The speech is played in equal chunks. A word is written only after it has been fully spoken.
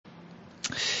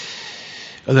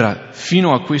Allora,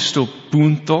 fino a questo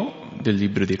punto del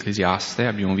libro di Ecclesiaste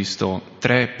abbiamo visto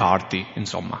 3 parti,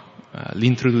 insomma.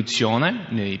 L'introduzione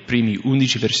nei primi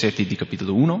 11 versetti di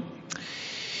capitolo 1,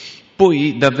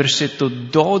 poi dal versetto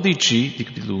 12 di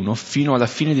capitolo 1 fino alla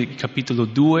fine del capitolo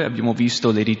 2 abbiamo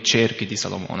visto le ricerche di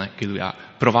Salomone, che lui ha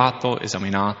provato,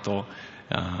 esaminato,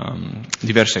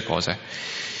 diverse cose.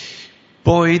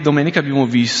 Poi domenica abbiamo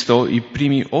visto i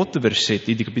primi 8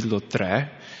 versetti di capitolo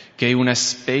 3, che è una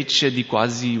specie di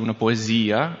quasi una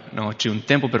poesia, no? C'è un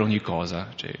tempo per ogni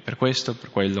cosa, cioè per questo, per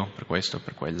quello, per questo,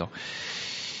 per quello.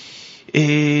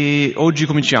 E oggi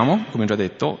cominciamo, come già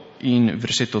detto, in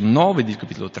versetto 9 del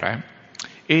capitolo 3,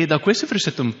 e da questo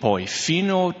versetto in poi,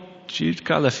 fino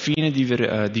circa alla fine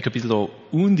di capitolo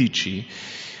 11,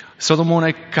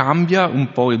 Salomone cambia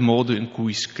un po' il modo in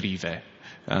cui scrive.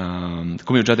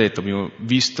 Come ho già detto, abbiamo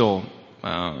visto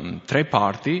 3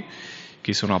 parti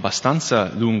che sono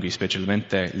abbastanza lunghi,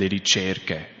 specialmente le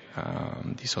ricerche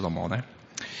di Salomone.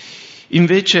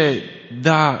 Invece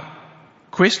da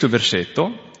questo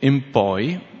versetto in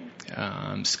poi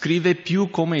scrive più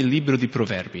come il libro di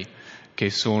Proverbi, che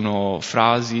sono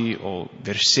frasi o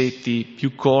versetti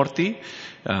più corti,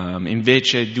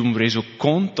 invece di un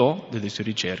resoconto delle sue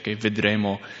ricerche,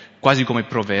 vedremo quasi come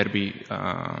proverbi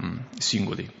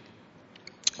singoli.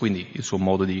 Quindi il suo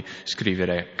modo di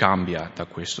scrivere cambia da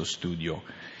questo studio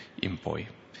in poi.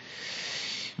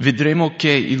 Vedremo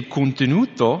che il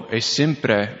contenuto è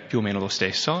sempre più o meno lo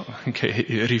stesso, che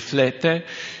riflette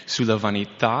sulla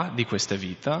vanità di questa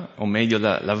vita, o meglio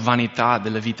la vanità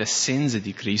della vita senza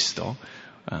di Cristo.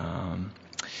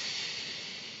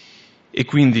 E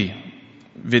quindi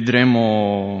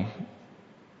vedremo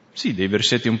dei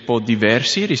versetti un po'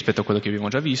 diversi rispetto a quello che abbiamo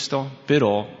già visto,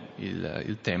 però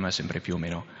il tema è sempre più o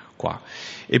meno qua.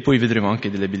 E poi vedremo anche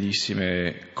delle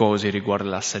bellissime cose riguardo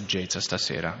alla saggezza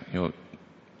stasera. Io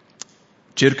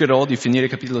cercherò di finire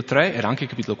il capitolo 3 e anche il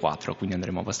capitolo 4, quindi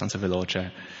andremo abbastanza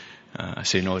veloce,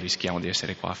 se no rischiamo di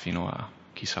essere qua fino a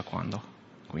chissà quando.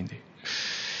 Quindi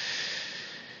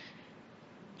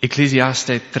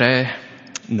Ecclesiaste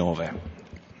 3:9.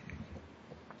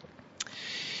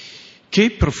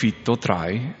 Che profitto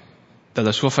trae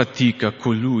dalla sua fatica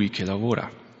colui che lavora?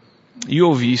 Io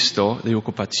ho visto le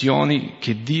occupazioni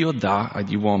che Dio dà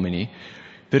agli uomini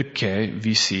perché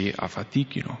vi si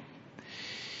affatichino.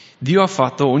 Dio ha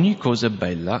fatto ogni cosa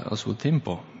bella al suo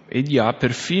tempo e gli ha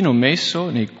perfino messo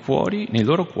nei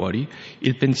loro cuori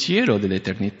il pensiero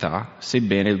dell'eternità,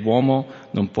 sebbene l'uomo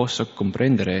non possa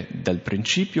comprendere dal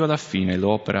principio alla fine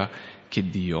l'opera che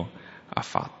Dio ha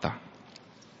fatta.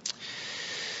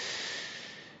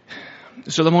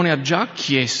 Salomone ha già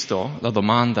chiesto la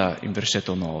domanda in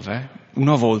versetto 9,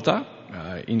 una volta,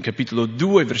 in capitolo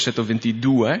 2, versetto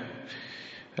 22,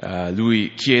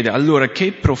 lui chiede allora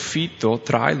che profitto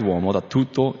trae l'uomo da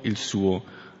tutto il suo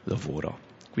lavoro.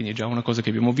 Quindi è già una cosa che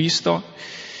abbiamo visto.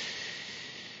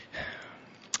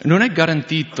 Non è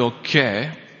garantito che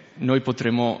noi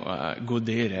potremo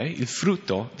godere il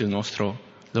frutto del nostro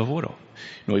lavoro.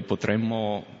 Noi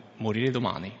potremmo morire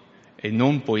domani e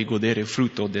non poi godere il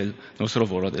frutto del nostro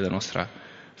lavoro, della nostra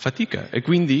fatica. E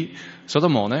quindi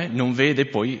Salomone non vede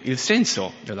poi il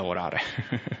senso del lavorare.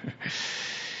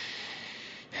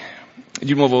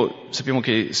 Di nuovo sappiamo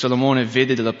che Salomone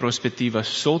vede dalla prospettiva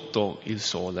sotto il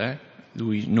sole,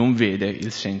 lui non vede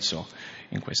il senso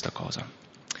in questa cosa.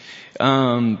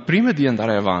 Prima di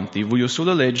andare avanti voglio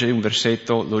solo leggere un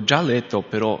versetto, l'ho già letto,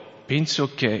 però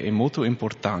penso che è molto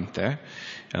importante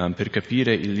per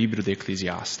capire il libro di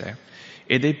Ecclesiaste,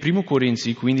 ed è 1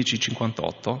 Corinzi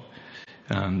 15:58,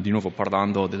 di nuovo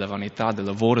parlando della vanità, del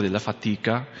lavoro, della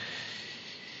fatica.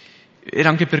 Era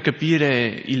anche per capire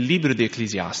il libro di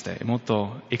Ecclesiaste, è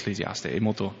molto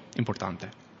importante.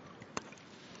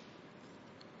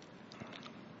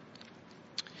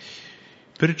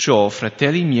 Perciò,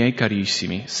 fratelli miei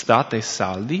carissimi, state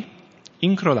saldi,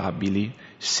 incrollabili,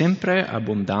 sempre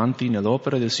abbondanti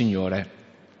nell'opera del Signore,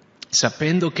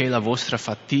 sapendo che la vostra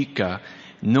fatica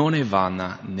non è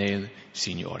vana nel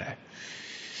Signore.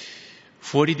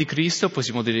 Fuori di Cristo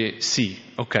possiamo dire sì,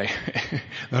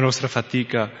 ok, la nostra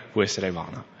fatica può essere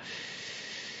vana.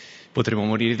 Potremo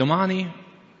morire domani,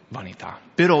 vanità.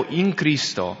 Però in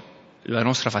Cristo la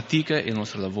nostra fatica e il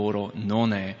nostro lavoro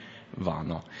non è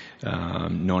vano,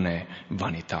 non è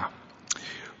vanità.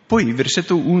 Poi il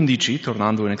versetto 11,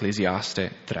 tornando in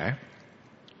Ecclesiaste 3,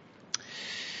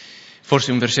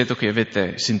 forse un versetto che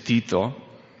avete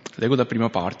sentito, leggo la prima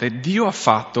parte: Dio ha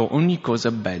fatto ogni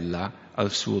cosa bella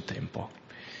al suo tempo.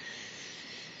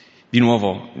 Di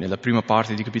nuovo, nella prima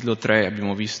parte di capitolo 3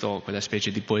 abbiamo visto quella specie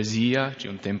di poesia, c'è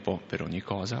un tempo per ogni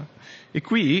cosa, e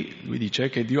qui lui dice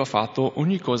che Dio ha fatto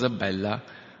ogni cosa bella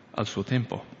al suo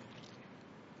tempo.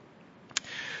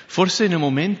 Forse nel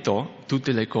momento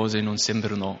tutte le cose non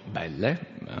sembrano belle,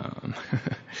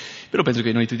 però penso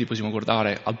che noi tutti possiamo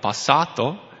guardare al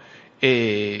passato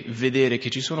e vedere che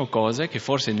ci sono cose che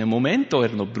forse nel momento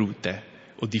erano brutte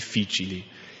o difficili,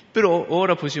 però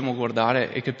ora possiamo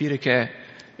guardare e capire che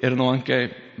erano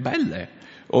anche belle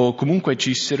o comunque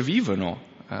ci servivano,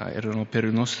 erano per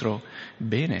il nostro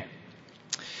bene.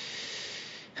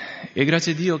 E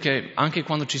grazie a Dio che anche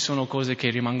quando ci sono cose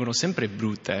che rimangono sempre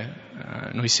brutte,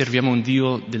 noi serviamo un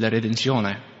Dio della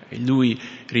redenzione e Lui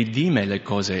ridime le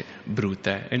cose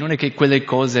brutte. E non è che quelle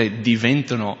cose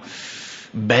diventano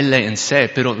belle in sé,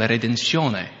 però la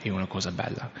redenzione è una cosa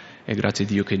bella. E grazie a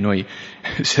Dio che noi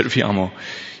serviamo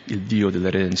il Dio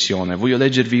della redenzione. Voglio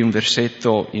leggervi un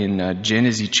versetto in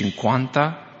Genesi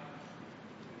 50,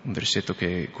 un versetto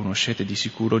che conoscete di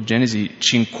sicuro, Genesi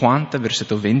 50,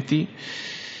 versetto 20.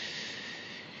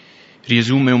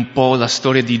 Riassume un po' la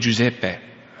storia di Giuseppe,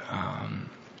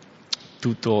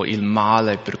 tutto il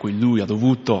male per cui lui ha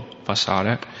dovuto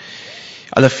passare.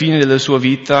 Alla fine della sua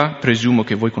vita, presumo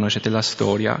che voi conoscete la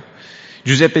storia,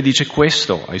 Giuseppe dice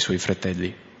questo ai suoi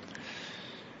fratelli: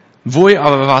 voi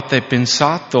avevate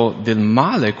pensato del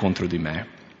male contro di me,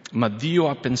 ma Dio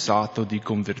ha pensato di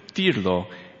convertirlo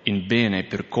in bene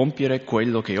per compiere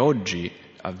quello che oggi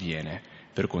avviene,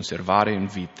 per conservare in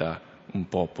vita un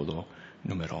popolo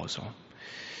numeroso.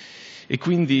 E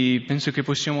quindi penso che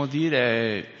possiamo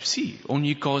dire sì,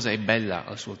 ogni cosa è bella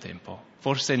al suo tempo.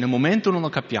 Forse nel momento non lo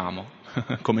capiamo,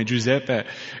 come Giuseppe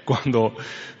quando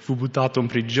fu buttato in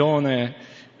prigione,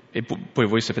 e poi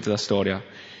voi sapete la storia.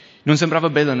 Non sembrava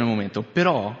bello nel momento,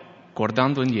 però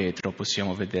guardando indietro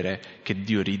possiamo vedere che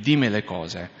Dio ridime le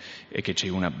cose e che c'è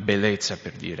una bellezza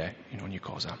per dire in ogni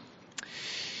cosa.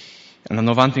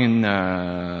 Andando avanti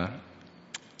in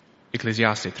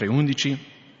Ecclesiaste 3:11,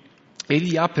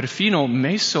 Egli ha perfino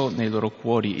messo nei loro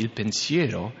cuori il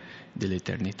pensiero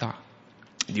dell'eternità.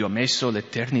 Dio ha messo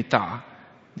l'eternità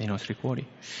nei nostri cuori.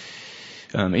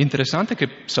 È interessante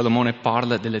che Salomone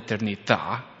parla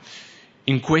dell'eternità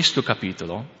in questo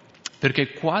capitolo,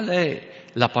 perché qual è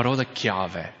la parola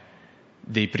chiave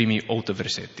dei primi 8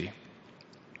 versetti?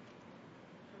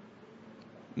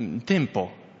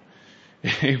 Tempo.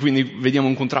 E quindi vediamo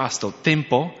un contrasto,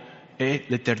 tempo e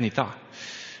l'eternità.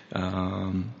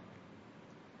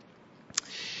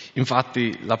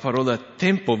 Infatti la parola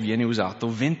tempo viene usato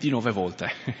 29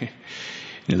 volte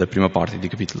nella prima parte di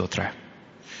capitolo 3.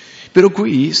 Però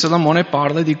qui Salomone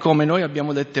parla di come noi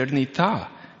abbiamo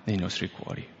l'eternità nei nostri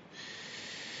cuori.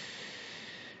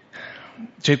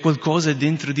 C'è qualcosa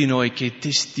dentro di noi che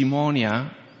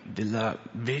testimonia della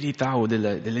verità o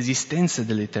dell'esistenza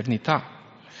dell'eternità.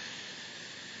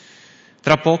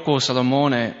 Tra poco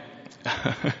Salomone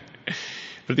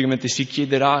praticamente si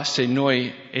chiederà se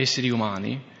noi esseri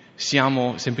umani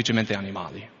siamo semplicemente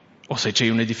animali o se c'è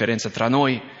una differenza tra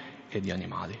noi e gli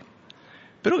animali.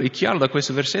 Però è chiaro da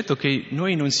questo versetto che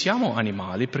noi non siamo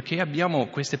animali perché abbiamo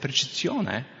questa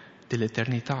percezione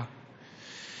dell'eternità.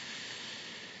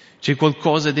 C'è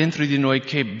qualcosa dentro di noi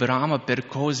che brama per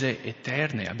cose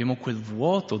eterne, abbiamo quel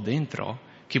vuoto dentro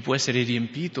che può essere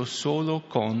riempito solo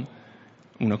con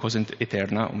una cosa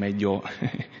eterna, o meglio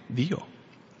Dio.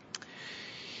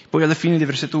 Poi alla fine del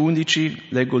versetto 11,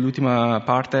 leggo l'ultima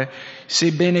parte,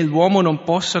 sebbene l'uomo non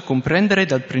possa comprendere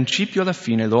dal principio alla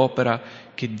fine l'opera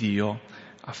che Dio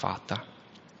ha fatta.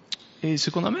 E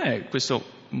secondo me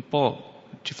questo un po'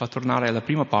 ci fa tornare alla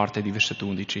prima parte di versetto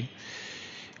 11.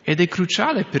 Ed è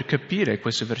cruciale per capire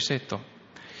questo versetto.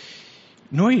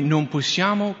 Noi non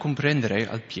possiamo comprendere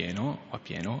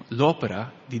appieno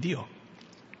l'opera di Dio.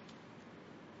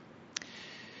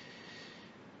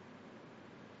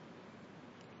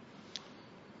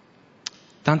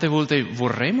 Tante volte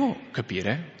vorremmo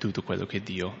capire tutto quello che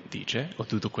Dio dice o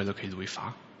tutto quello che Lui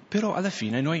fa, però alla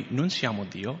fine noi non siamo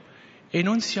Dio e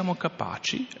non siamo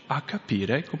capaci a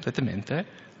capire completamente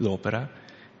l'opera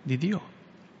di Dio.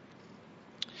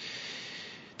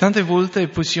 Tante volte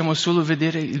possiamo solo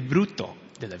vedere il brutto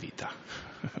della vita,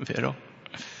 vero?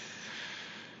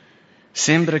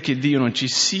 Sembra che Dio non ci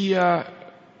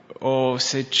sia o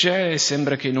se c'è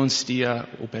sembra che non stia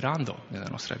operando nella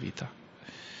nostra vita.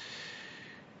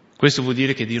 Questo vuol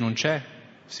dire che Dio non c'è,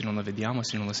 se non lo vediamo,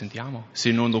 se non lo sentiamo,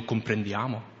 se non lo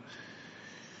comprendiamo.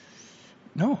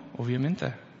 No,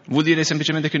 ovviamente. Vuol dire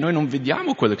semplicemente che noi non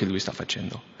vediamo quello che Lui sta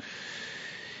facendo.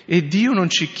 E Dio non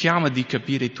ci chiama di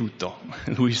capire tutto.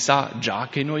 Lui sa già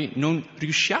che noi non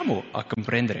riusciamo a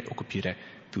comprendere o capire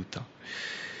tutto.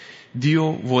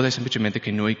 Dio vuole semplicemente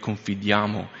che noi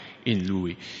confidiamo in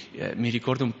Lui. Mi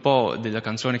ricordo un po' della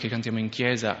canzone che cantiamo in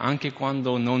chiesa: anche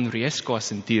quando non riesco a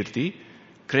sentirti,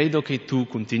 credo che tu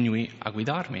continui a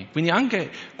guidarmi. Quindi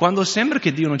anche quando sembra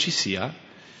che Dio non ci sia,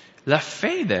 la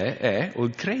fede è, o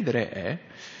il credere è,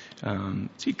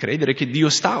 credere che Dio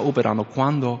sta operando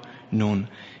quando non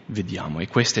vediamo. E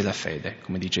questa è la fede,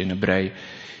 come dice in Ebrei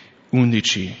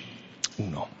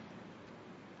 11:1.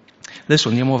 Adesso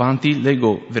andiamo avanti,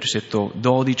 leggo versetto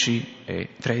 12 e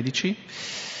 13.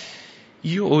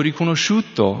 Io ho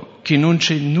riconosciuto che non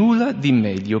c'è nulla di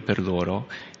meglio per loro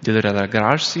del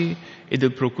rallegrarsi e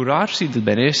del procurarsi del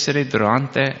benessere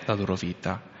durante la loro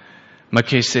vita, ma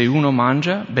che se uno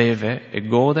mangia, beve e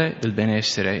gode del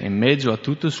benessere in mezzo a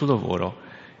tutto il suo lavoro,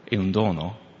 è un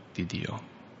dono di Dio.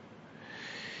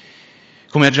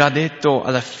 Come ha già detto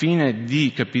alla fine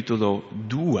di capitolo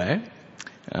 2,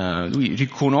 lui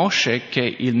riconosce che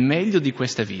il meglio di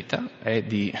questa vita è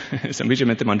di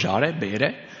semplicemente mangiare,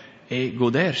 bere e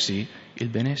godersi il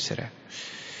benessere.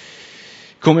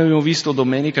 Come abbiamo visto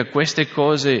domenica, queste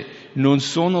cose non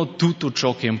sono tutto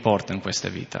ciò che importa in questa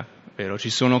vita, vero? Ci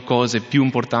sono cose più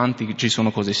importanti, ci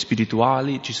sono cose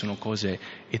spirituali, ci sono cose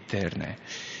eterne.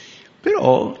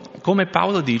 Però, come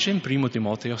Paolo dice in 1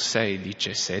 Timoteo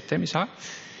 6:17, mi sa,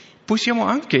 possiamo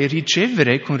anche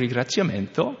ricevere con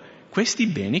ringraziamento questi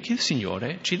beni che il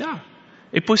Signore ci dà.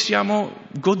 E possiamo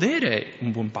godere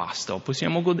un buon pasto,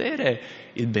 possiamo godere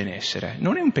il benessere.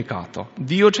 Non è un peccato.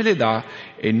 Dio ce le dà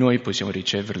e noi possiamo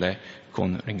riceverle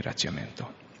con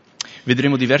ringraziamento.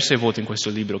 Vedremo diverse volte in questo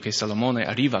libro che Salomone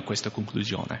arriva a questa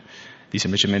conclusione di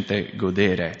semplicemente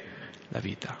godere la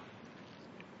vita.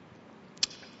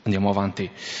 Andiamo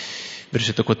avanti.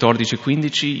 Versetto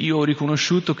 14-15. Io ho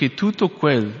riconosciuto che tutto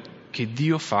quel che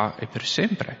Dio fa è per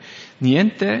sempre.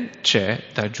 Niente c'è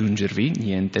da aggiungervi,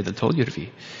 niente da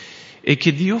togliervi. E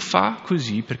che Dio fa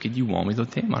così perché gli uomini lo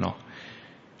temano.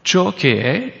 Ciò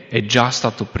che è già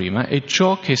stato prima e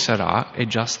ciò che sarà è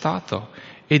già stato.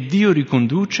 E Dio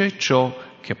riconduce ciò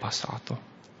che è passato.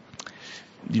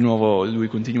 Di nuovo lui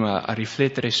continua a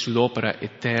riflettere sull'opera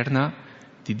eterna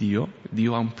di Dio.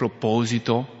 Dio ha un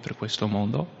proposito per questo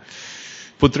mondo.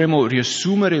 Potremmo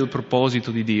riassumere il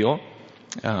proposito di Dio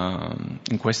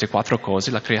in queste 4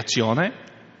 cose: la creazione,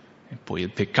 e poi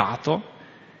il peccato,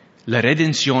 la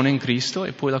redenzione in Cristo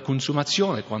e poi la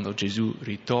consumazione, quando Gesù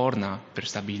ritorna per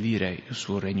stabilire il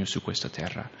suo regno su questa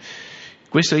terra.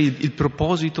 Questo è il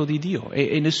proposito di Dio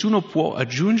e nessuno può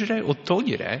aggiungere o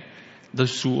togliere dal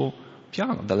suo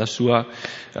piano, dal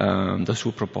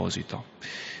suo proposito.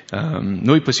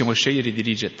 Noi possiamo scegliere di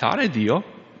rigettare Dio,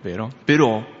 vero?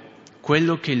 Però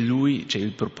quello che Lui, cioè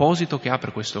il proposito che ha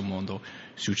per questo mondo,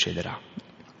 succederà.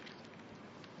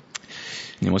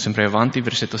 Andiamo sempre avanti,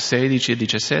 versetto 16 e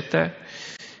 17.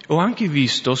 Ho anche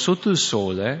visto sotto il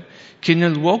sole che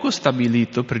nel luogo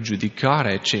stabilito per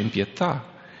giudicare c'è impietà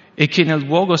e che nel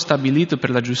luogo stabilito per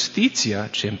la giustizia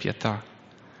c'è impietà.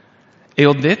 E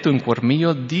ho detto in cuor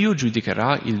mio: Dio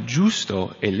giudicherà il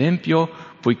giusto e l'empio,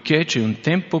 poiché c'è un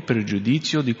tempo per il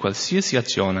giudizio di qualsiasi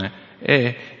azione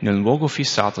e nel luogo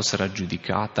fissato sarà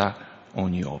giudicata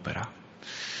ogni opera.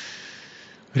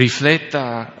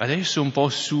 Rifletta adesso un po'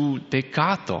 sul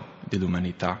peccato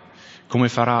dell'umanità, come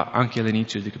farà anche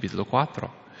all'inizio del capitolo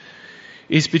 4,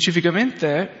 e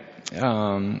specificamente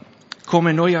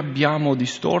come noi abbiamo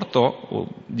distorto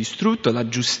o distrutto la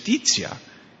giustizia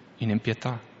in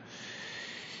impietà.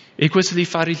 E questo li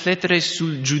fa riflettere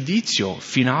sul giudizio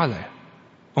finale.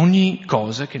 Ogni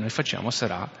cosa che noi facciamo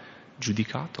sarà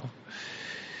giudicato.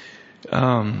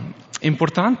 È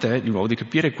importante di nuovo di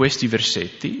capire questi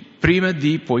versetti prima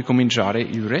di poi cominciare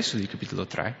il resto del capitolo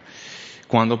 3,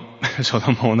 quando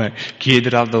Salomone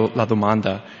chiederà la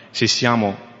domanda se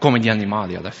siamo come gli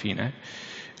animali alla fine.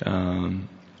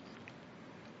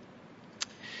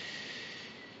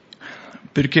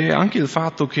 Perché anche il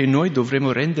fatto che noi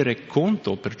dovremo rendere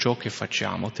conto per ciò che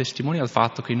facciamo testimonia il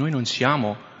fatto che noi non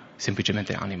siamo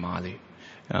semplicemente animali,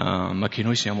 ma che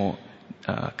noi siamo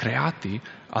creati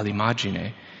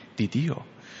all'immagine di Dio.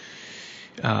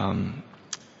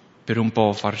 Per un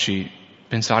po' farci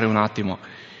pensare un attimo,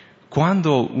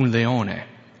 quando un leone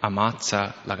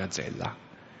ammazza la gazzella,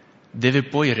 deve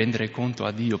poi rendere conto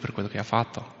a Dio per quello che ha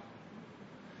fatto?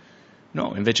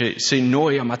 No, invece se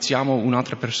noi ammazziamo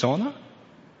un'altra persona,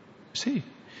 sì.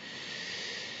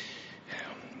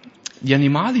 Gli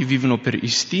animali vivono per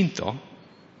istinto,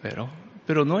 vero?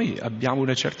 Però noi abbiamo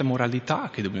una certa moralità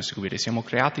che dobbiamo seguire, siamo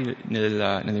creati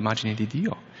nell'immagine di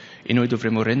Dio e noi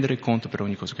dovremo rendere conto per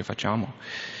ogni cosa che facciamo.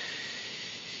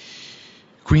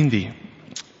 Quindi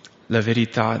la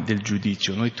verità del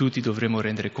giudizio. Noi tutti dovremo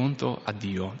rendere conto a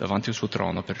Dio davanti al suo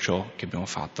trono per ciò che abbiamo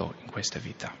fatto in questa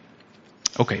vita.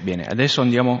 Ok, bene, adesso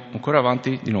andiamo ancora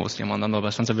avanti, di nuovo stiamo andando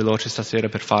abbastanza veloce stasera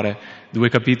per fare 2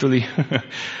 capitoli.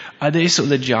 Adesso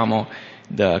leggiamo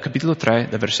da capitolo 3,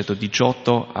 da versetto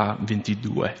 18 a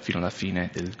 22, fino alla fine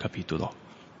del capitolo.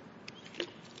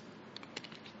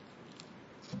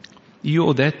 Io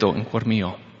ho detto in cuor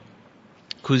mio,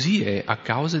 così è a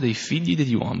causa dei figli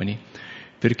degli uomini,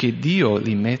 perché Dio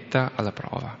li metta alla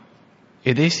prova.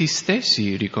 Ed essi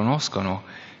stessi riconoscono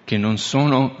che non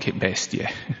sono che bestie.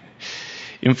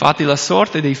 Infatti la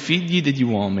sorte dei figli degli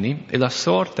uomini è la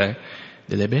sorte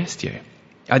delle bestie.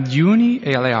 Agli uni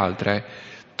e alle altre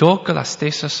tocca la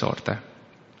stessa sorte.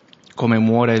 Come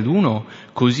muore l'uno,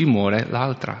 così muore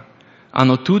l'altra.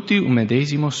 Hanno tutti un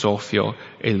medesimo soffio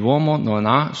e l'uomo non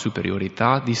ha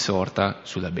superiorità di sorta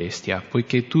sulla bestia,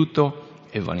 poiché tutto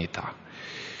è vanità.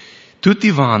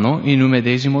 Tutti vanno in un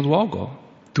medesimo luogo.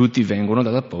 Tutti vengono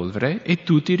dalla polvere e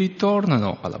tutti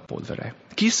ritornano alla polvere.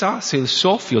 Chissà se il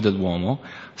soffio dell'uomo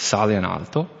sale in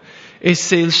alto e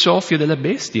se il soffio della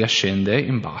bestia scende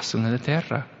in basso nella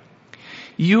terra.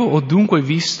 Io ho dunque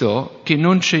visto che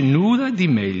non c'è nulla di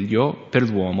meglio per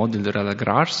l'uomo nel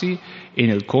rallegrarsi e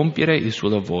nel compiere il suo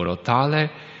lavoro,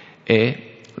 tale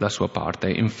è la sua parte.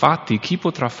 Infatti chi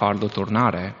potrà farlo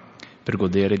tornare per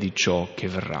godere di ciò che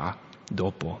verrà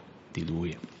dopo di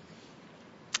lui?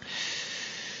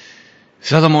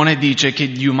 Salomone dice che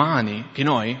gli umani, che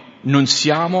noi, non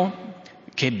siamo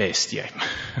che bestie.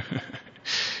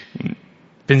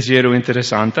 Pensiero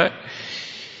interessante.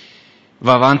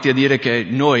 Va avanti a dire che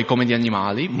noi, come gli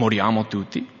animali, moriamo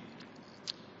tutti.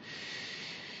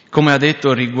 Come ha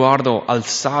detto riguardo al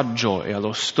saggio e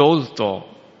allo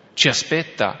stolto, ci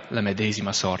aspetta la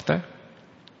medesima sorte.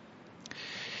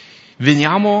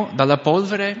 Veniamo dalla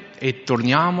polvere e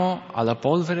torniamo alla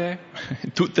polvere,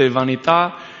 tutta è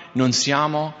vanità, non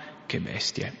siamo che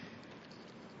bestie.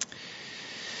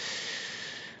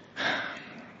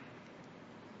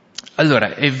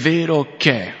 Allora, è vero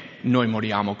che noi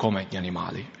moriamo come gli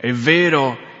animali, è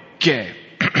vero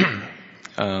che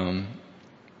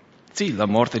sì, la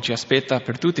morte ci aspetta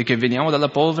per tutti, che veniamo dalla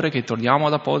polvere, che torniamo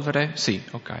alla polvere, sì,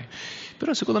 ok.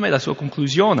 Però secondo me la sua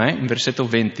conclusione, in versetto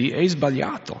 20, è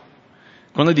sbagliato.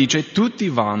 Quando dice tutti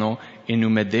vanno in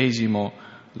un medesimo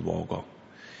luogo.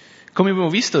 Come abbiamo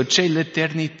visto c'è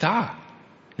l'eternità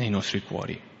nei nostri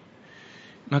cuori,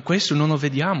 ma questo non lo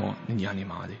vediamo negli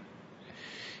animali.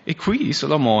 E qui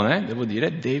Salomone, devo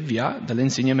dire, devia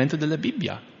dall'insegnamento della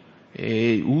Bibbia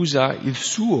e usa il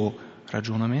suo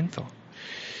ragionamento.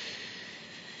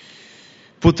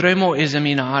 Potremmo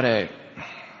esaminare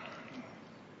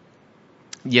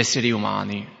gli esseri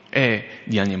umani e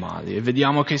gli animali e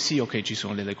vediamo che sì, ok, ci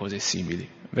sono delle cose simili,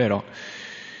 vero?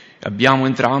 Abbiamo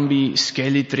entrambi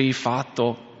scheletri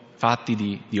fatti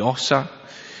di ossa,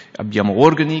 abbiamo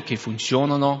organi che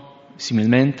funzionano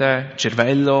similmente,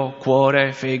 cervello,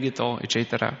 cuore, fegato,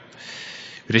 eccetera.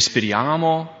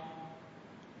 Respiriamo,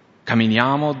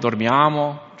 camminiamo,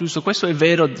 dormiamo, giusto? Questo è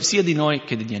vero sia di noi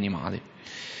che degli animali.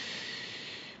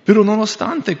 Però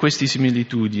nonostante queste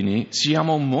similitudini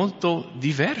siamo molto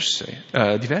diversi.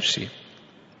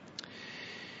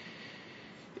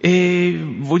 E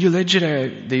voglio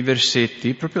leggere dei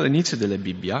versetti proprio all'inizio della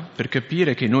Bibbia per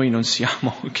capire che noi non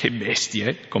siamo che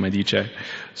bestie, come dice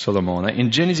Salomone. In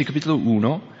Genesi capitolo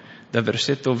 1, dal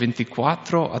versetto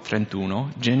 24 a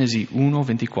 31, Genesi 1,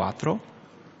 24.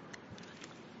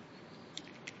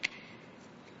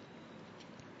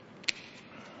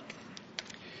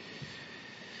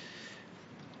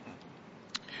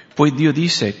 Poi Dio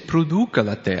disse, produca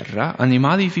la terra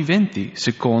animali viventi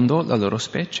secondo la loro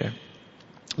specie.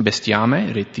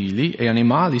 Bestiame, rettili e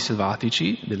animali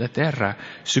selvatici della terra,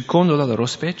 secondo la loro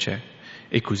specie.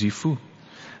 E così fu.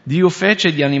 Dio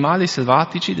fece gli animali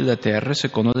selvatici della terra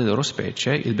secondo le loro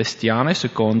specie, il bestiame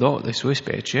secondo le sue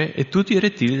specie e tutti i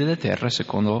rettili della terra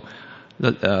secondo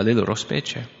le loro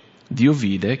specie. Dio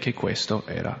vide che questo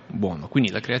era buono.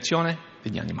 Quindi la creazione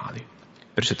degli animali.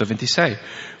 Versetto 26.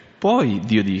 Poi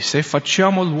Dio disse,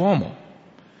 facciamo l'uomo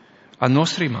a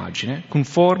nostra immagine,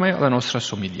 conforme alla nostra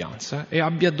somiglianza, e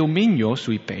abbia dominio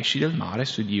sui pesci del mare,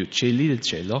 sugli uccelli del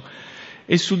cielo,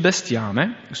 e sul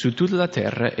bestiame, su tutta la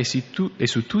terra e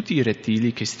su tutti i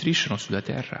rettili che strisciano sulla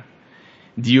terra.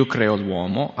 Dio creò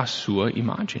l'uomo a sua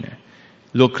immagine.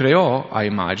 Lo creò a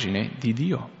immagine di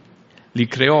Dio. Li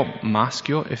creò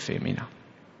maschio e femmina.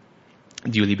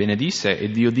 Dio li benedisse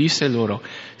e Dio disse loro,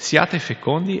 siate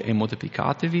fecondi e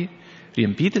moltiplicatevi,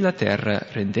 riempite la terra,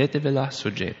 rendetevela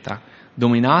soggetta,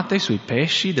 dominate sui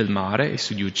pesci del mare e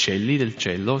sugli uccelli del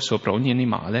cielo, sopra ogni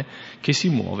animale che si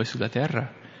muove sulla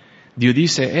terra. Dio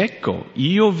disse, ecco,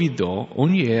 io vi do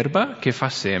ogni erba che fa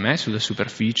seme sulla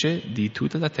superficie di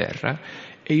tutta la terra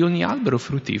e ogni albero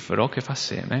fruttifero che fa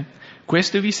seme,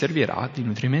 questo vi servirà di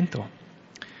nutrimento.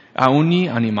 A ogni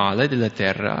animale della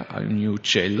terra, a ogni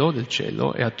uccello del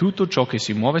cielo e a tutto ciò che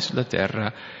si muove sulla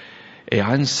terra e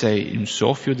ha in sé un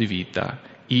soffio di vita,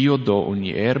 io do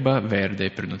ogni erba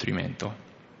verde per nutrimento.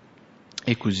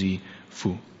 E così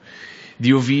fu.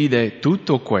 Dio vide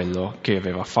tutto quello che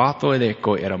aveva fatto ed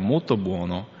ecco era molto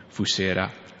buono, fu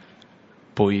sera,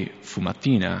 poi fu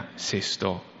mattina,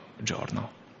 sesto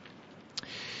giorno.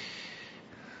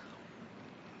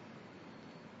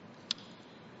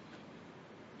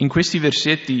 In questi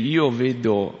versetti io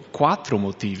vedo 4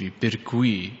 motivi per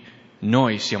cui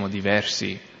noi siamo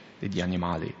diversi dagli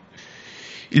animali.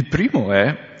 Il primo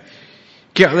è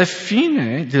che alla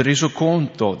fine del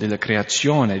resoconto della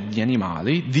creazione degli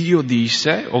animali, Dio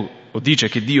disse, o dice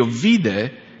che Dio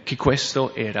vide che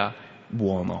questo era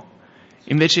buono.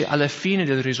 Invece alla fine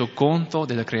del resoconto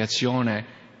della creazione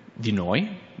di noi,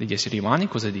 degli esseri umani,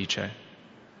 cosa dice?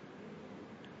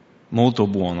 Molto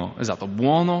buono, esatto,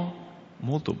 buono,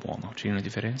 molto buono, c'è una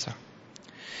differenza.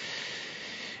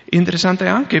 Interessante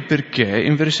anche perché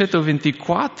in versetto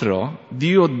 24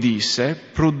 Dio disse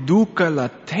produca la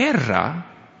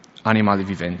terra animali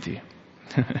viventi.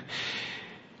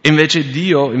 Invece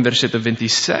Dio in versetto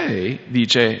 26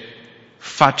 dice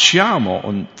facciamo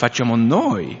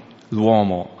noi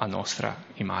l'uomo a nostra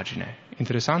immagine.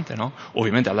 Interessante, no?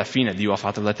 Ovviamente alla fine Dio ha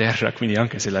fatto la terra, quindi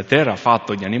anche se la terra ha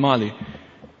fatto gli animali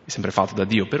è sempre fatto da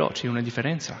Dio, però c'è una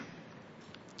differenza.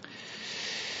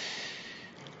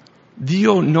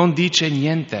 Dio non dice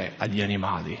niente agli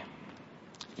animali.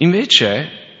 Invece,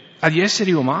 agli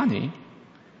esseri umani,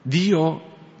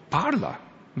 Dio parla.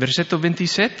 Versetto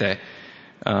 28.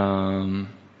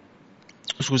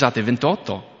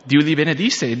 Dio li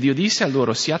benedisse e Dio disse a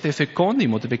loro, siate fecondi,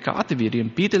 moltiplicatevi,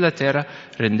 riempite la terra,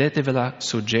 rendetevela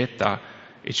soggetta,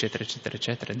 eccetera, eccetera,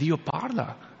 eccetera. Dio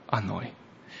parla a noi.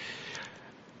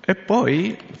 E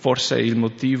poi, forse il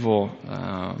motivo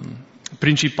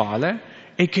principale,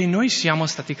 è che noi siamo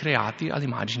stati creati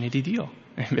all'immagine di Dio,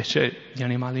 invece gli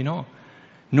animali no.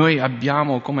 Noi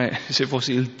abbiamo come se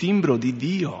fosse il timbro di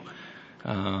Dio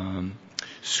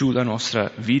sulla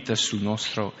nostra vita, sul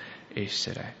nostro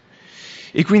essere.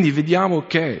 E quindi vediamo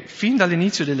che fin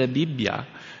dall'inizio della Bibbia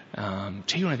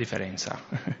c'è una differenza.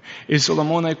 E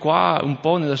Solomone qua, un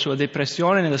po' nella sua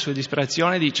depressione, nella sua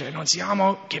disperazione, dice non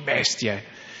siamo che bestie.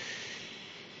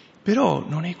 Però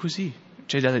non è così.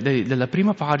 Cioè dalla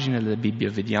prima pagina della Bibbia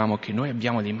vediamo che noi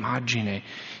abbiamo l'immagine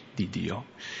di Dio.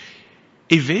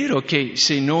 È vero che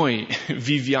se noi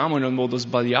viviamo in un modo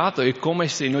sbagliato è come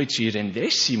se noi ci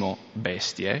rendessimo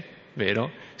bestie, vero?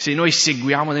 Se noi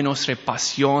seguiamo le nostre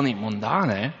passioni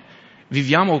mondane,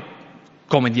 viviamo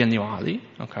come gli animali,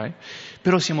 ok?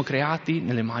 Però siamo creati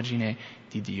nell'immagine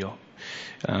di Dio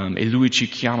e Lui ci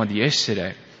chiama di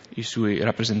essere i Suoi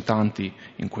rappresentanti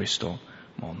in questo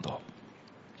mondo.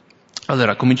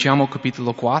 Allora, cominciamo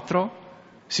capitolo 4.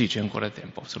 Sì, c'è ancora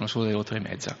tempo, sono solo le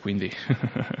 8:30, quindi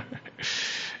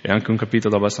è anche un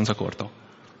capitolo abbastanza corto.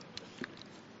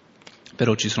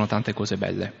 Però ci sono tante cose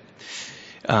belle.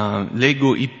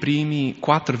 Leggo i primi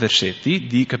 4 versetti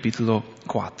di capitolo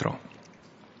 4.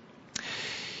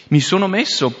 Mi sono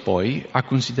messo poi a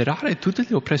considerare tutte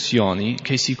le oppressioni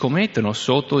che si commettono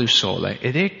sotto il sole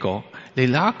ed ecco le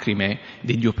lacrime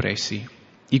degli oppressi,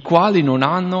 i quali non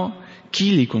hanno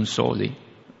chi li consoli.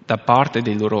 Da parte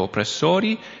dei loro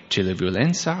oppressori c'è la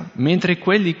violenza, mentre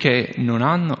quelli non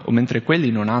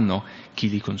hanno chi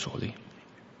li consoli.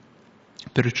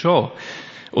 Perciò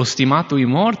ho stimato i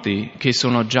morti che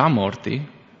sono già morti,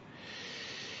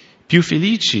 più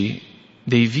felici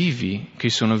dei vivi che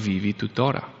sono vivi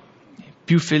tuttora.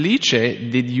 Più felice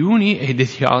degli uni e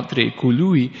degli altri è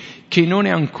colui che non è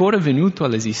ancora venuto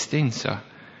all'esistenza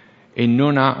e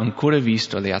non ha ancora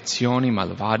visto le azioni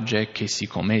malvagie che si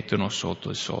commettono sotto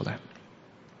il sole.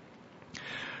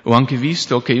 Ho anche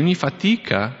visto che ogni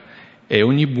fatica e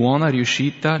ogni buona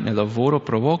riuscita nel lavoro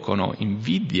provocano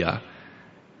invidia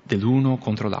dell'uno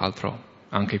contro l'altro.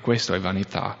 Anche questo è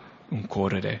vanità, un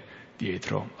correre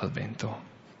dietro al vento.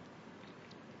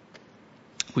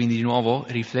 Quindi di nuovo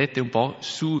riflette un po'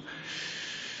 su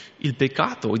il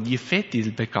peccato, gli effetti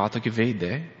del peccato che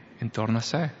vede intorno a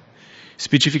sé.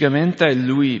 Specificamente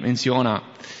lui menziona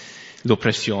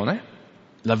l'oppressione,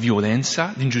 la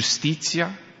violenza,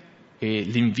 l'ingiustizia e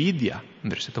l'invidia, in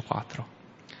versetto 4.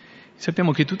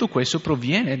 Sappiamo che tutto questo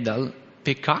proviene dal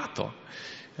peccato.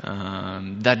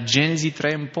 Da Genesi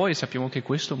 3 in poi sappiamo che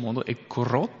questo mondo è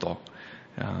corrotto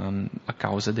a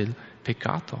causa del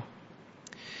peccato.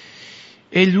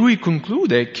 E lui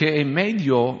conclude che è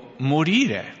meglio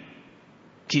morire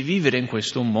che vivere in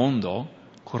questo mondo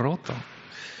corrotto.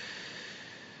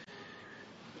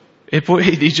 E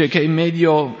poi dice che è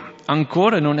meglio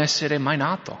ancora non essere mai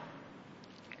nato.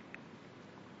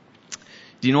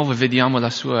 Di nuovo vediamo la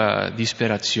sua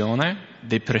disperazione,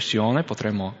 depressione,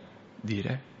 potremmo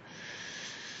dire.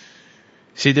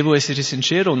 Se devo essere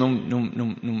sincero,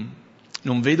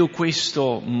 non vedo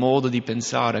questo modo di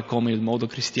pensare come il modo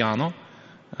cristiano.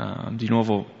 Di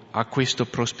nuovo ha questa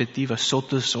prospettiva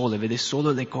sotto il sole, vede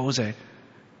solo le cose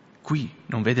qui,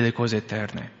 non vede le cose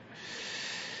eterne.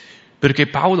 Perché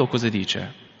Paolo cosa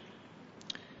dice?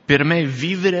 Per me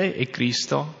vivere è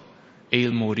Cristo e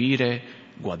il morire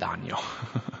guadagno.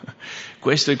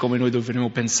 Questo è come noi dovremmo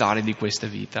pensare di questa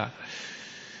vita.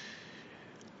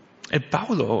 E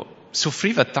Paolo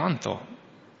soffriva tanto,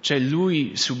 cioè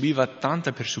lui subiva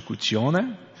tanta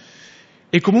persecuzione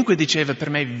e comunque diceva per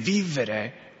me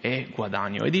vivere è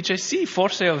guadagno. E dice sì,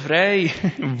 forse avrei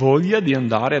voglia di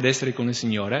andare ad essere con il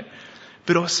Signore,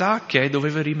 però sa che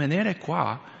doveva rimanere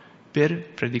qua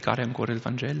per predicare ancora il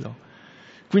Vangelo.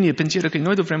 Quindi il pensiero che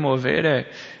noi dovremmo avere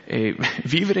è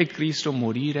vivere Cristo,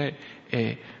 morire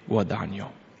è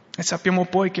guadagno. E sappiamo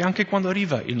poi che anche quando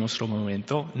arriva il nostro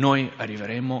momento, noi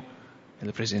arriveremo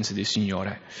nella presenza del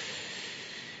Signore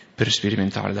per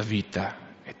sperimentare la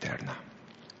vita eterna.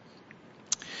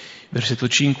 Versetto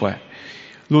 5.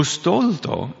 Lo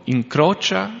stolto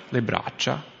incrocia le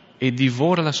braccia e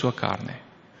divora la sua carne.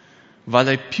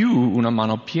 Vale più una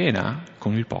mano piena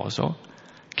con riposo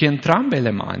che entrambe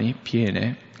le mani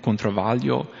piene con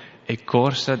travaglio e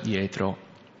corsa dietro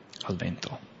al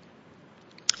vento.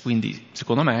 Quindi,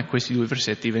 secondo me, questi due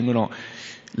versetti vengono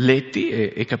letti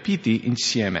e capiti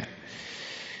insieme.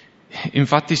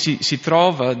 Infatti si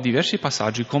trova diversi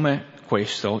passaggi come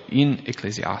questo in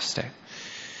Ecclesiaste.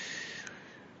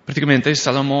 Praticamente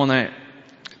Salomone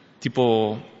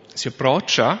si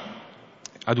approccia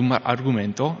ad un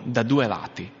argomento da due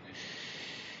lati.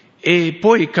 E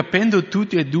poi, capendo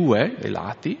tutti e due i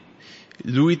lati,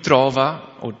 lui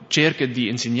trova o cerca di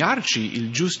insegnarci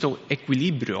il giusto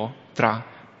equilibrio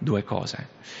tra due cose.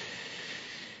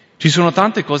 Ci sono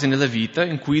tante cose nella vita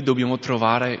in cui dobbiamo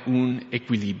trovare un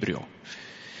equilibrio.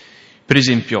 Per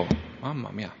esempio,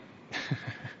 mamma mia,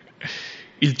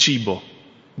 il cibo.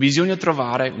 Bisogna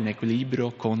trovare un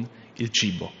equilibrio con il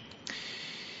cibo.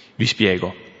 Vi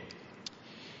spiego.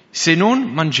 Se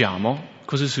non mangiamo,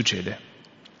 cosa succede?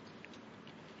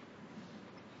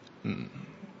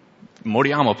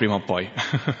 Moriamo prima o poi.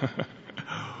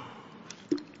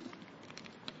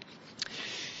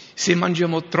 Se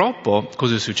mangiamo troppo,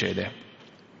 cosa succede?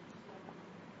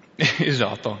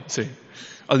 Esatto, sì.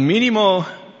 Al minimo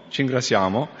ci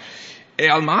ingrassiamo e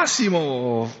al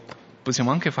massimo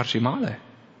possiamo anche farci male.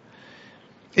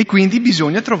 E quindi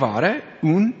bisogna trovare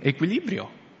un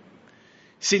equilibrio.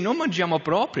 Se non mangiamo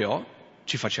proprio,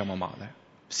 ci facciamo male.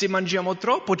 Se mangiamo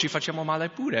troppo, ci facciamo male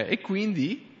pure. E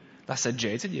quindi la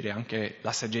saggezza, direi anche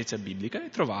la saggezza biblica, è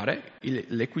trovare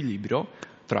l'equilibrio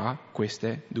tra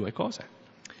queste due cose.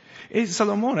 E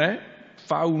Salomone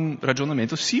fa un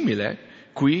ragionamento simile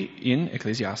qui in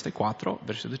Ecclesiaste 4,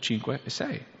 versetto 5 e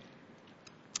 6.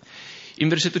 In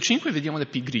versetto 5 vediamo la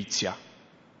pigrizia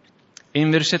e in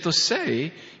versetto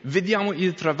 6 vediamo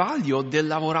il travaglio del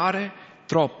lavorare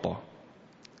troppo.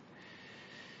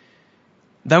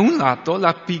 Da un lato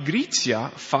la pigrizia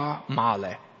fa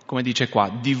male, come dice qua,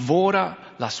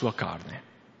 divora la sua carne.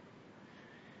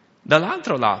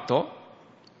 Dall'altro lato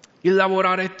il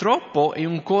lavorare troppo è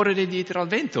un correre dietro al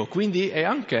vento, quindi è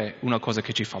anche una cosa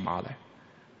che ci fa male.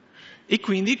 E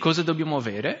quindi cosa dobbiamo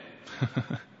avere?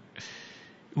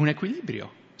 Un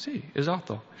equilibrio, sì,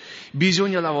 esatto.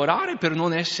 Bisogna lavorare per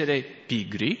non essere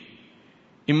pigri,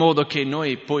 in modo che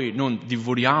noi poi non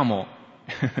divoriamo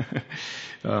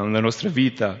la nostra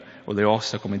vita o le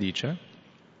ossa, come dice.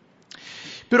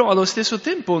 Però allo stesso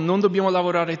tempo non dobbiamo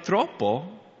lavorare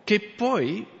troppo, che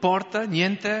poi porta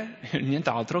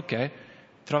nient'altro che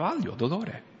travaglio,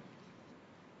 dolore.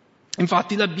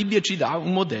 Infatti la Bibbia ci dà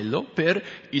un modello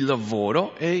per il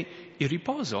lavoro e il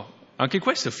riposo. Anche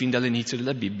questo, fin dall'inizio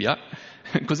della Bibbia,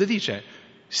 cosa dice?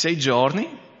 6 giorni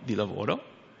di lavoro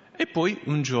e poi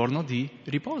un giorno di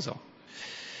riposo.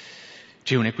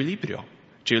 C'è un equilibrio.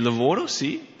 C'è il lavoro,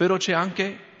 sì, però c'è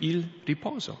anche il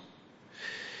riposo.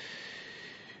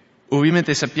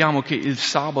 Ovviamente sappiamo che il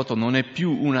sabato non è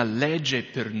più una legge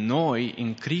per noi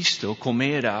in Cristo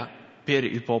come era per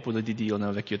il popolo di Dio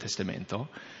nel Vecchio Testamento.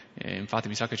 Infatti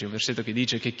mi sa che c'è un versetto che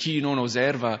dice che chi non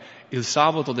osserva il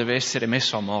sabato deve essere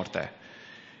messo a morte.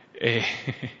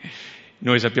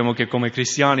 Noi sappiamo che come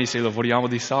cristiani, se lavoriamo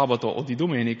di sabato o di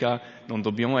domenica, non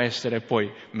dobbiamo essere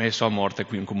poi messi a morte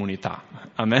qui in comunità.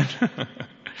 Amen?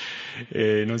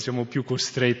 E non siamo più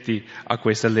costretti a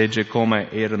questa legge come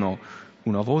erano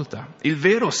una volta. Il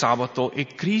vero sabato è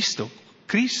Cristo.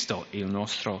 Cristo è il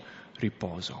nostro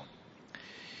riposo.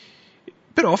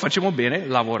 Però facciamo bene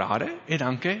lavorare ed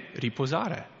anche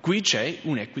riposare. Qui c'è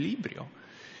un equilibrio.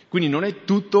 Quindi non è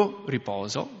tutto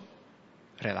riposo,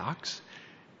 relax,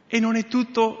 e non è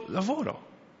tutto lavoro.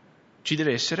 Ci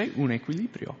deve essere un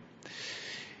equilibrio.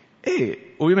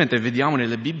 E ovviamente vediamo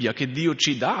nella Bibbia che Dio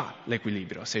ci dà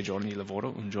l'equilibrio, 6 giorni di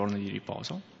lavoro, 1 giorno di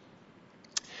riposo.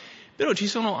 Però ci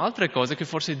sono altre cose che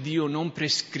forse Dio non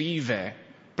prescrive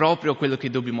proprio quello che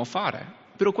dobbiamo fare.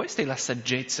 Però questa è la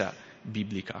saggezza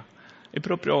biblica. È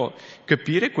proprio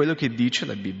capire quello che dice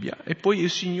la Bibbia e poi il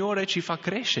Signore ci fa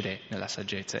crescere nella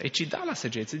saggezza e ci dà la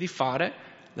saggezza di fare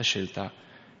la scelta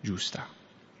giusta.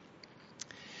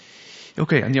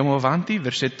 Ok, andiamo avanti,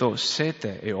 versetto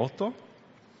 7 e 8.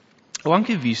 Ho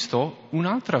anche visto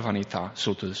un'altra vanità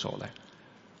sotto il sole.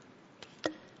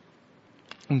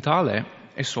 Un tale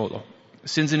è solo,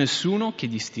 senza nessuno che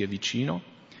gli stia vicino,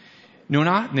 non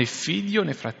ha né figlio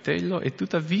né fratello e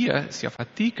tuttavia si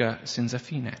affatica senza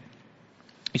fine.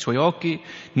 I suoi occhi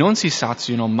non si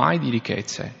saziano mai di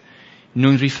ricchezze,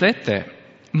 non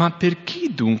riflette, ma per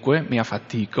chi dunque mi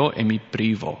affatico e mi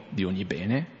privo di ogni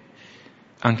bene?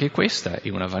 Anche questa è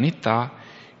una vanità,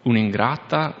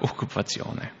 un'ingrata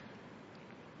occupazione.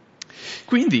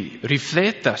 Quindi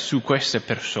rifletta su questa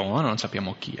persona, non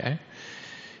sappiamo chi è,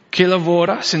 che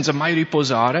lavora senza mai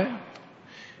riposare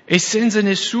e senza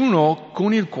nessuno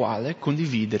con il quale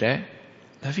condividere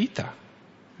la vita.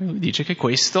 Lui dice che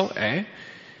questo è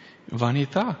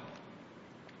vanità.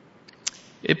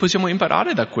 E possiamo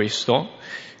imparare da questo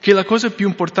che la cosa più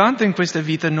importante in questa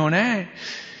vita non è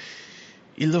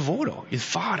il lavoro, il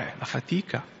fare, la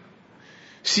fatica.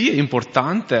 Sì, è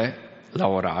importante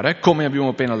lavorare, come abbiamo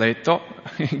appena letto,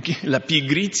 la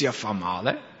pigrizia fa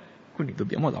male, quindi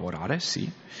dobbiamo lavorare, sì,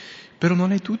 però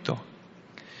non è tutto.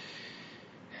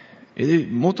 Ed è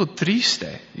molto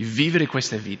triste vivere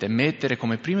questa vita, mettere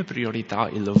come prima priorità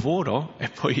il lavoro e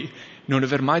poi non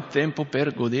aver mai tempo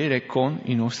per godere con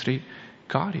i nostri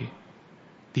cari,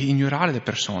 di ignorare le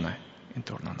persone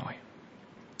intorno a noi.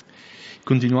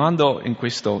 Continuando in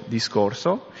questo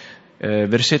discorso,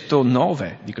 versetto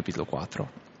 9 di capitolo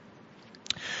 4.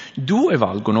 2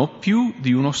 valgono più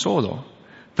di uno solo,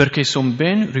 perché sono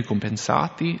ben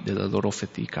ricompensati della loro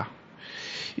fatica.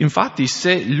 Infatti,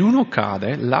 se l'uno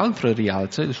cade, l'altro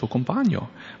rialza il suo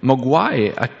compagno, ma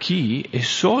guai a chi è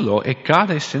solo e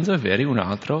cade senza avere un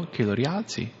altro che lo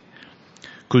rialzi.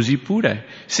 Così pure,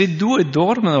 se 2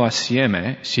 dormono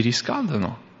assieme, si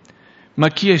riscaldano. Ma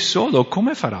chi è solo,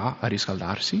 come farà a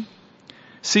riscaldarsi?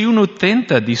 Se uno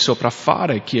tenta di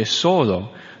sopraffare chi è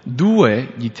solo,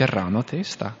 2 gli terranno a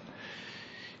testa.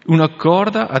 Una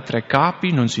corda a 3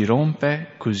 capi non si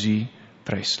rompe così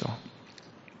presto.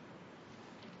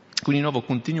 Quindi di nuovo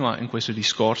continua in questo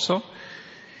discorso,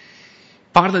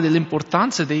 parla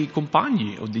dell'importanza dei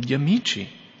compagni o degli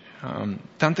amici.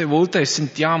 Tante volte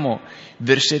sentiamo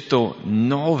versetto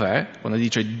 9, quando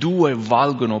dice 2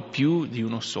 valgono più di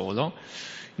uno solo,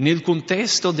 nel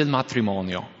contesto del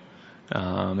matrimonio.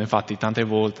 Infatti tante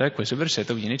volte questo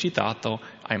versetto viene citato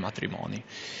ai matrimoni.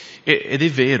 Ed è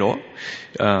vero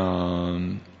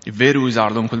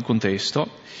usarlo in quel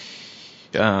contesto,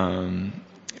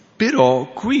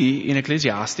 però qui in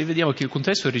Ecclesiasti vediamo che il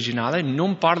contesto originale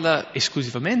non parla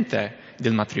esclusivamente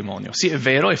del matrimonio. Sì, è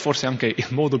vero, è forse anche il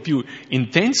modo più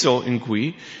intenso in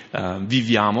cui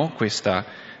viviamo questa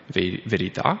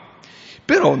verità,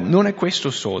 però non è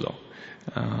questo solo.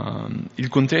 Il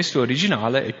contesto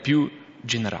originale è più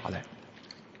generale.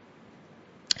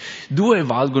 2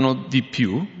 valgono di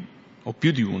più, o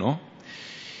più di uno,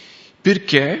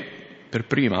 perché, per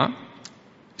prima,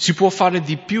 si può fare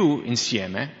di più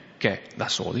insieme che da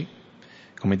soli,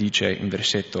 come dice in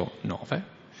versetto 9.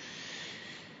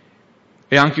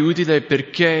 È anche utile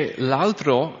perché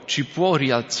l'altro ci può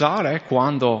rialzare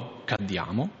quando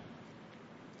cadiamo,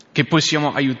 che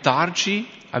possiamo aiutarci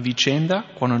a vicenda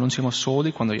quando non siamo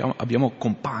soli, quando abbiamo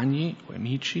compagni o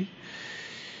amici.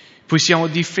 Possiamo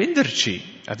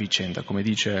difenderci a vicenda, come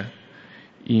dice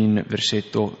in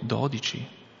versetto 12.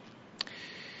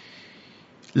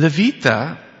 La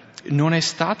vita non è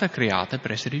stata creata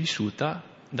per essere vissuta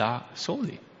da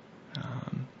soli.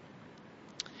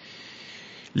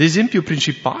 L'esempio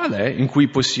principale in cui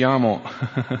possiamo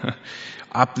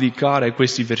applicare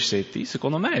questi versetti,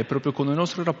 secondo me, è proprio con il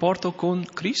nostro rapporto con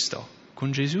Cristo,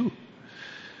 con Gesù.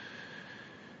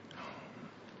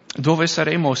 Dove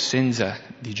saremo senza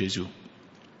di Gesù?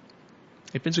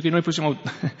 E penso che noi possiamo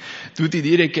tutti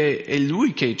dire che è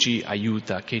Lui che ci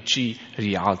aiuta, che ci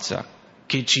rialza,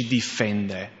 che ci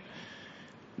difende.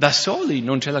 Da soli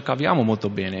non ce la caviamo molto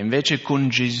bene, invece con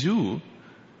Gesù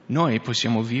noi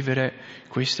possiamo vivere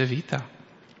questa vita.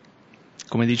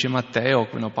 Come dice Matteo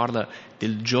quando parla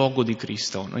del giogo di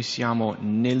Cristo, noi siamo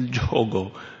nel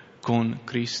gioco con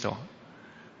Cristo.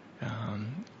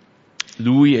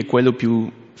 Lui è quello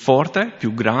più forte,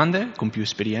 più grande, con più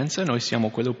esperienza, noi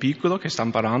siamo quello piccolo che sta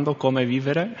imparando come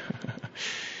vivere.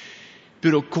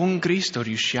 Però con Cristo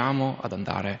riusciamo ad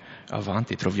andare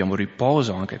avanti, troviamo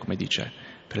riposo anche, come dice,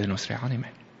 per le nostre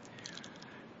anime.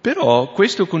 Però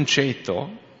questo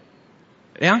concetto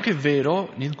è anche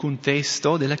vero nel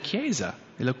contesto della Chiesa,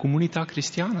 della comunità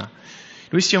cristiana.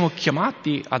 Noi siamo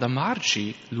chiamati ad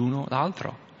amarci l'uno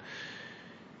l'altro.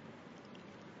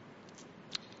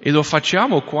 E lo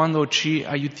facciamo quando ci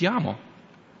aiutiamo,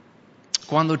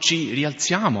 quando ci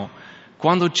rialziamo,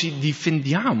 quando ci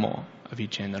difendiamo a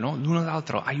vicenda, no? L'uno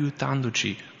l'altro,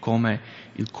 aiutandoci come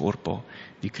il corpo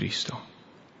di Cristo.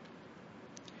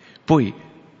 Poi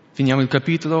finiamo il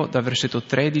capitolo dal versetto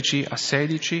 13 a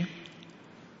 16.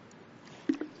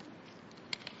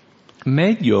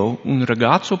 Meglio un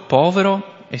ragazzo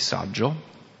povero e saggio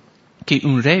che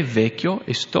un re vecchio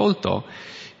e stolto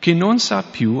che non sa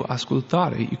più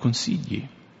ascoltare i consigli.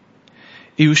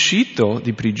 È uscito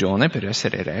di prigione per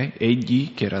essere re,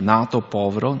 egli che era nato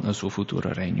povero nel suo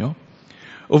futuro regno.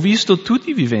 Ho visto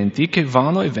tutti i viventi che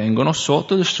vanno e vengono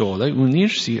sotto il sole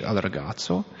unirsi al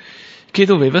ragazzo che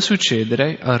doveva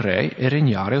succedere al re e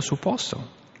regnare al suo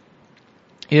posto.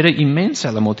 Era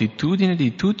immensa la moltitudine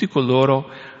di tutti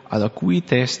coloro alla cui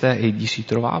testa egli si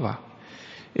trovava.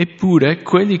 Eppure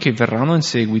quelli che verranno in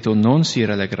seguito non si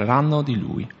rallegreranno di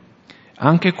lui.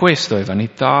 Anche questo è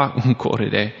vanità, un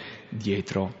correre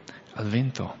dietro al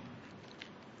vento.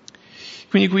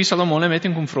 Quindi qui Salomone mette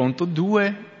in confronto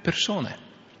due persone.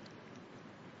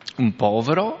 Un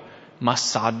povero ma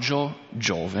saggio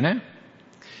giovane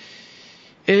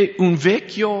e un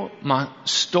vecchio ma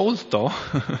stolto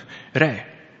re.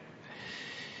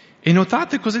 E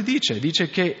notate cosa dice? Dice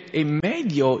che è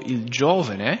meglio il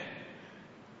giovane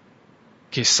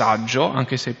che è saggio,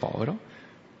 anche se è povero,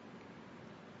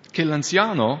 che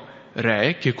l'anziano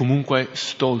re che è comunque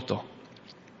stolto.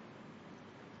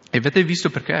 E avete visto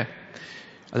perché?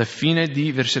 Alla fine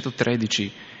di versetto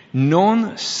 13,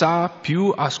 non sa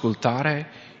più ascoltare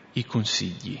i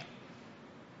consigli.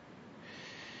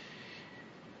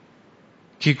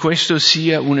 Che questo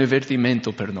sia un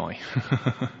avvertimento per noi.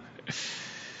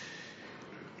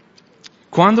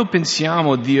 Quando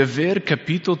pensiamo di aver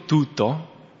capito tutto,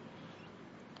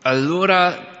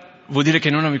 allora vuol dire che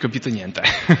non abbiamo capito niente.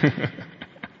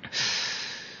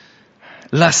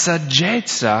 La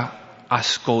saggezza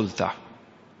ascolta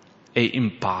e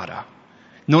impara.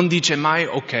 Non dice mai,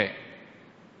 ok,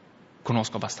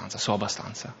 conosco abbastanza, so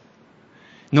abbastanza.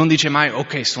 Non dice mai,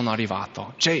 ok, sono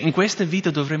arrivato. Cioè, in questa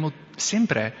vita dovremo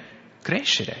sempre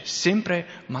crescere,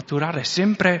 sempre maturare,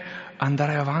 sempre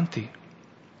andare avanti.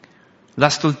 La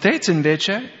stoltezza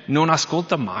invece non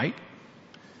ascolta mai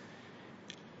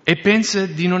e pensa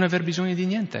di non aver bisogno di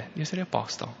niente, di essere a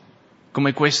posto.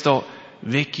 Come questo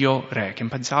vecchio re che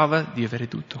pensava di avere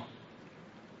tutto.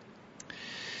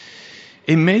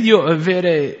 È meglio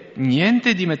avere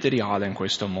niente di materiale in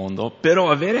questo mondo, però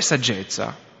avere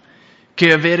saggezza,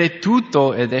 che avere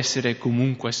tutto ed essere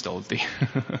comunque stolti.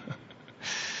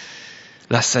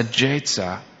 La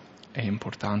saggezza è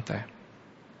importante.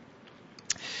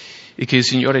 E che il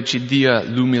Signore ci dia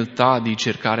l'umiltà di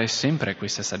cercare sempre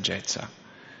questa saggezza,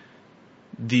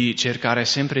 di cercare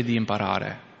sempre di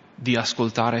imparare, di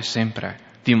ascoltare sempre,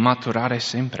 di maturare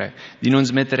sempre, di non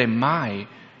smettere mai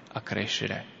a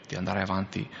crescere, di andare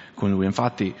avanti con Lui.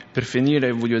 Infatti, per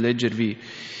finire, voglio leggervi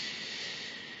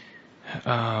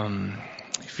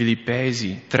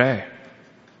Filippesi 3,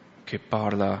 che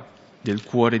parla del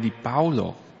cuore di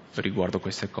Paolo riguardo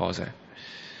queste cose.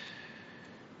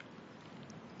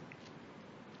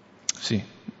 Sì,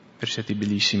 versetti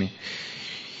bellissimi.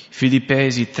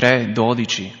 Filippesi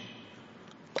 3:12.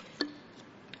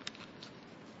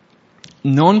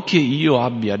 Non che io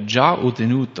abbia già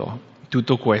ottenuto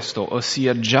tutto questo, o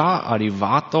sia già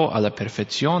arrivato alla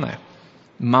perfezione,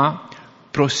 ma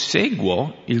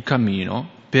proseguo il cammino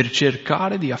per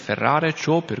cercare di afferrare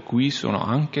ciò per cui sono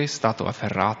anche stato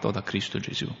afferrato da Cristo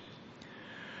Gesù.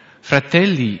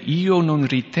 Fratelli, io non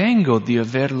ritengo di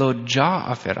averlo già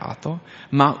afferrato,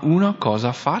 ma una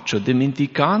cosa faccio,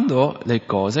 dimenticando le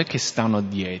cose che stanno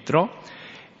dietro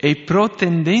e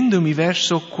protendendomi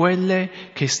verso quelle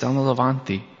che stanno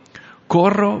davanti.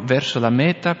 Corro verso la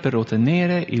meta per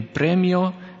ottenere il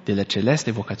premio della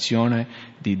celeste vocazione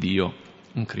di Dio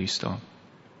in Cristo.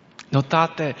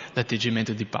 Notate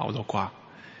l'atteggiamento di Paolo qua.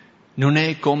 Non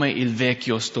è come il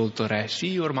vecchio stolto re.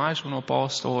 Sì, ormai sono a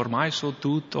posto, ormai so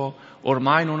tutto,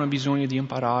 ormai non ho bisogno di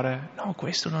imparare. No,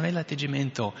 questo non è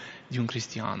l'atteggiamento di un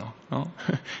cristiano. No?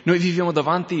 Noi viviamo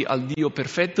davanti al Dio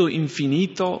perfetto,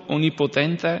 infinito,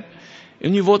 onnipotente, e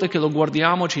ogni volta che lo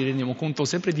guardiamo ci rendiamo conto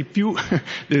sempre di più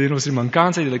delle nostre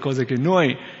mancanze, delle cose che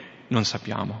noi non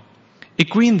sappiamo. E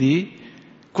quindi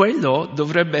quello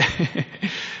dovrebbe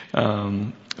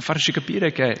farci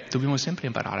capire che dobbiamo sempre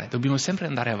imparare, dobbiamo sempre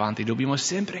andare avanti, dobbiamo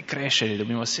sempre crescere,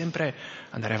 dobbiamo sempre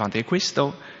andare avanti. E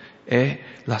questo è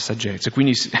la saggezza.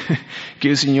 Quindi che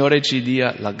il Signore ci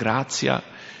dia la grazia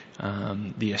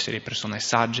di essere persone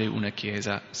sagge, una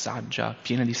Chiesa saggia,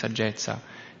 piena di saggezza,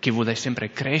 che vuole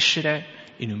sempre crescere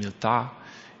in umiltà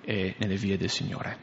e nelle vie del Signore.